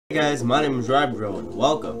Hey guys, my name is Rybro and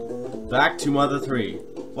welcome back to Mother 3.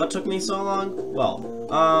 What took me so long? Well,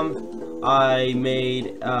 I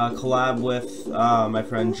made a collab with my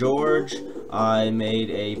friend George. I made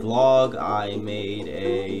a vlog.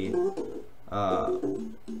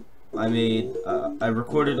 I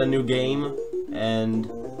recorded a new game, and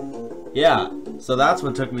yeah, so that's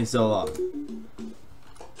what took me so long.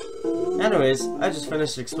 Anyways, I just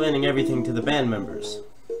finished explaining everything to the band members.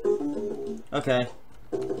 Okay.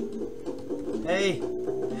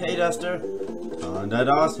 Hey Duster.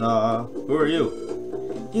 Duster. Who are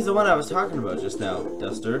you? He's the one I was talking about just now,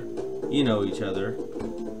 Duster. You know each other.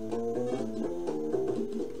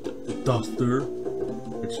 Duster.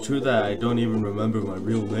 It's true that I don't even remember my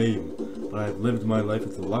real name, but I've lived my life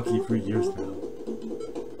with Lucky for years now.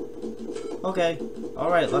 Okay.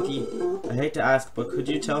 Alright, Lucky. I hate to ask, but could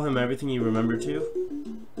you tell him everything you remember too?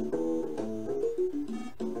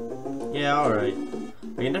 Yeah, alright.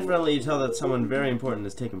 I can definitely tell that someone very important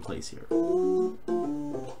has taken place here.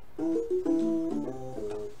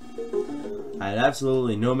 I had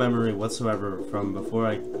absolutely no memory whatsoever from before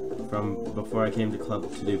I came to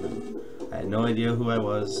Club to do. I had no idea who I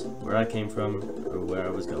was, where I came from, or where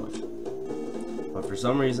I was going. But for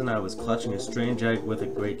some reason I was clutching a strange egg with a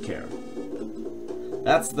great care.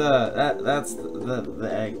 That's the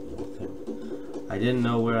egg thing. I didn't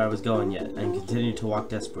know where I was going yet, and continued to walk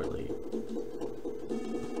desperately.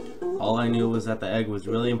 All I knew was that the egg was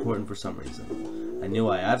really important for some reason. I knew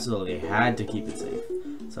I absolutely had to keep it safe,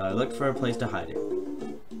 so I looked for a place to hide it.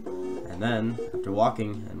 And then, after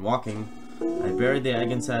walking and walking, I buried the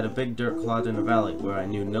egg inside a big dirt clod in a valley where I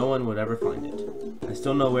knew no one would ever find it. I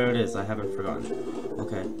still know where it is, I haven't forgotten.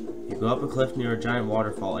 Okay, you go up a cliff near a giant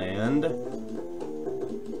waterfall and...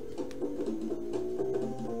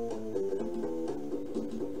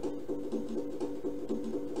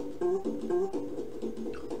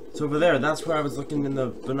 It's over there, that's where I was looking in the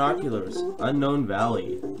binoculars. Unknown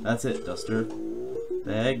Valley. That's it, Duster.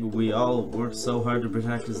 The egg we all worked so hard to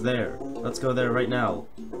protect is there. Let's go there right now.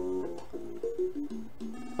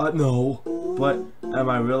 No. But, am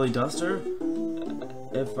I really Duster?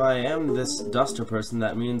 If I am this Duster person,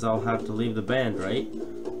 that means I'll have to leave the band, right?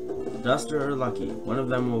 Duster or Lucky, one of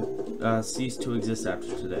them will cease to exist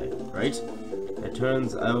after today, right? It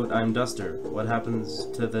turns out I'm Duster. What happens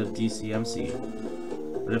to the DCMC?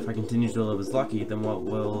 But if I continue to live as Lucky, then what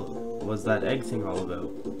was that egg thing all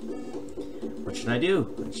about? What should I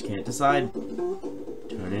do? I just can't decide.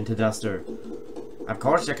 Turn into Duster. Of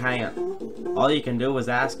course you can't. All you can do is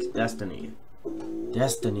ask Destiny.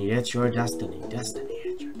 Destiny, it's your destiny. Destiny,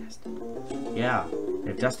 it's your destiny. Yeah,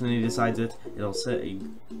 if Destiny decides it,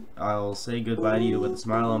 I'll say goodbye to you with a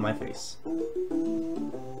smile on my face.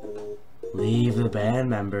 Leave the band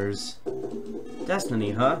members.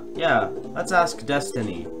 Destiny, huh? Yeah, let's ask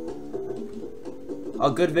Destiny. A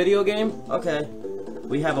good video game? Okay.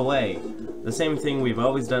 We have a way. The same thing we've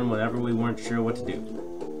always done whenever we weren't sure what to do.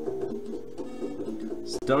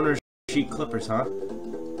 Stoner sheet clippers, huh?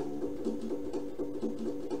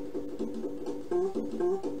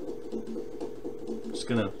 Just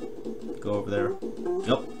gonna go over there.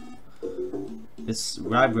 Yep. This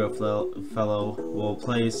Rybro fellow will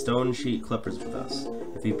play stone sheet clippers with us.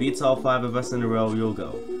 If he beats all 5 of us in a row, you'll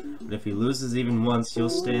go. But if he loses even once, you'll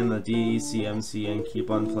stay in the DCMC and keep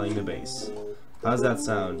on playing the bass. How's that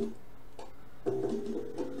sound?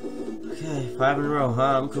 Okay, 5 in a row,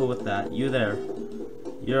 huh? I'm cool with that. You there.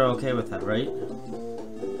 You're okay with that, right?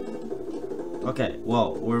 Okay,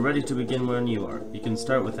 well, we're ready to begin when you are. You can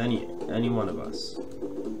start with any one of us.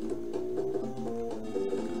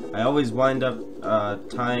 I always wind up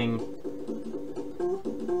tying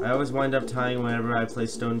whenever I play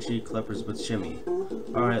stone sheet clippers with shimmy.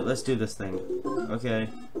 Alright, let's do this thing. Okay.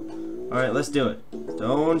 Alright, let's do it.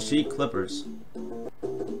 Stone sheet clippers.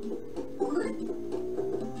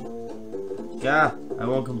 Yeah, I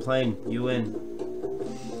won't complain. You win.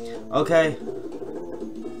 Okay.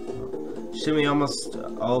 Shimmy almost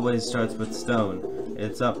always starts with stone.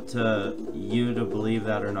 It's up to you to believe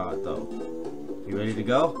that or not, though. You ready to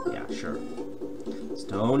go? Yeah, sure.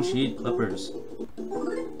 Stone sheet clippers.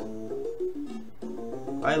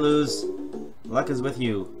 Bye, lose. Luck is with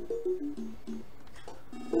you.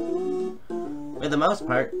 For the most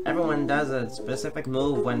part, everyone does a specific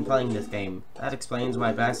move when playing this game. That explains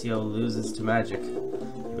why Basio loses to Magic.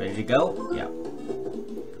 You ready to go? Yeah.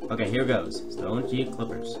 Okay, here goes. Stone sheet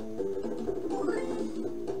clippers.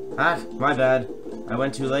 Ah, my bad. I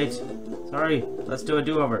went too late. Sorry, let's do a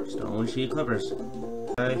do-over. Stone sheet clippers.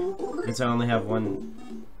 Okay, I guess I only have one.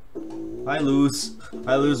 I lose.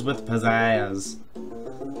 I lose with pizzazz.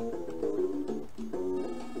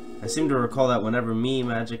 I seem to recall that whenever me,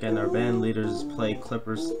 Magic, and our band leaders play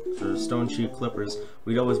Clippers, or Stone Sheep Clippers,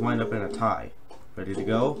 we'd always wind up in a tie. Ready to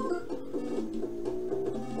go?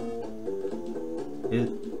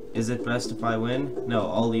 Is it best if I win? No,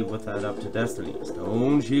 I'll leave with that up to Destiny.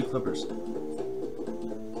 Stone Sheep Clippers.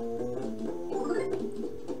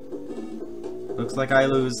 Looks like I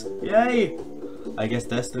lose. Yay! I guess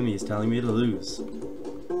Destiny is telling me to lose.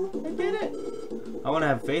 I did it! I want to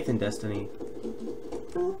have faith in Destiny.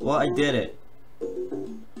 Well, I did it.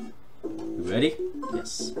 You ready?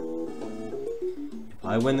 Yes. If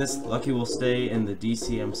I win this, Lucky will stay in the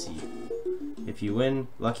DCMC. If you win,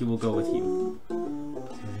 Lucky will go with you.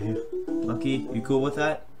 Okay. Lucky, you cool with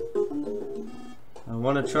that? I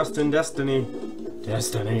want to trust in Destiny.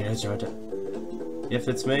 Destiny, it's your turn. If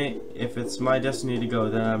it's my destiny to go,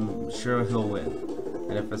 then I'm sure he'll win.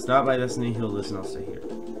 And if it's not my destiny, he'll lose and I'll stay here.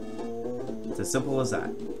 It's as simple as that.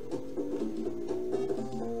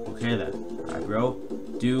 Okay then, Rybro,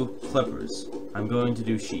 do Clippers. I'm going to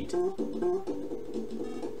do Sheet.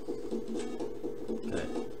 Okay.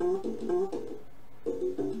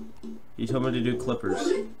 He told me to do Clippers.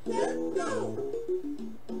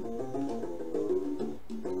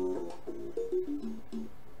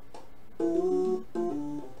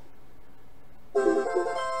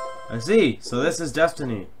 I see, so this is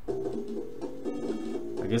Destiny.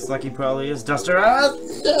 I guess Lucky probably is Duster. Ah,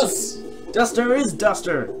 yes! Duster is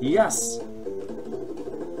Duster! Yes!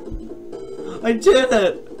 I did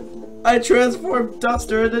it! I transformed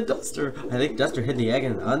Duster into Duster! I think Duster hid the egg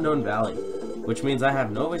in an unknown valley. Which means I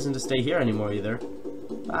have no reason to stay here anymore either.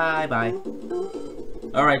 Bye bye.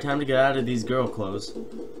 Alright, time to get out of these girl clothes.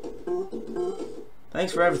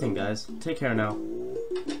 Thanks for everything, guys. Take care now.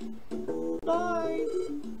 Bye!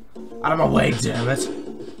 Out of my way, damn it!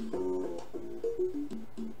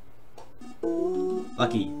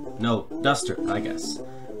 Lucky. No, Duster, I guess.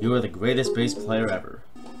 You are the greatest bass player ever.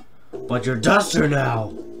 But you're Duster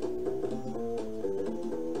now!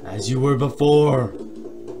 As you were before!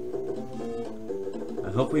 I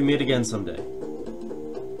hope we meet again someday.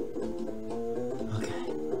 Okay.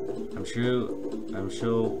 I'm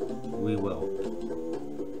sure we will.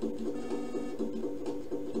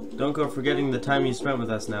 Don't go forgetting the time you spent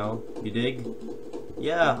with us now. You dig?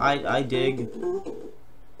 Yeah, I dig.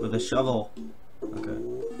 With a shovel. Okay.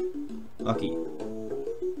 Lucky.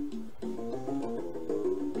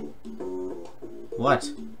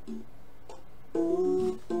 What?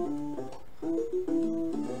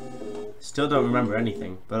 Still don't remember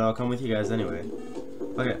anything, but I'll come with you guys anyway.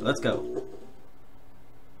 Okay, let's go.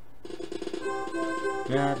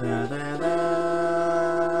 Da da da da.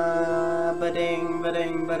 Ba-ding,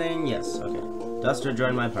 ba-ding, ba-ding. Yes, okay. Duster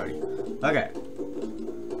joined my party. Okay.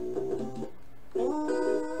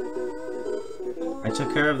 I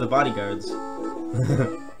took care of the bodyguards.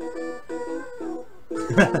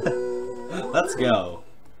 Let's go.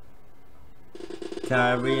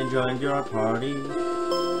 Kyrie joined your party.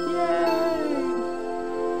 Yay!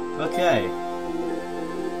 Okay.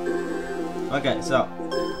 Okay, so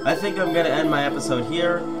I think I'm gonna end my episode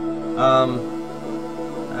here.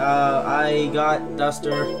 I got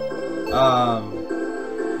Duster.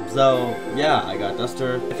 So yeah, I got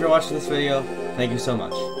Duster. If you're watching this video, thank you so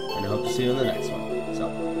much, and I hope to see you in the next one. So,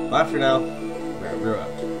 bye for now. We're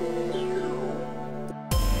out.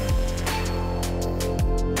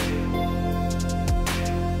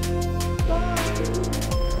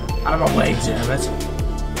 Out of my way, damn it!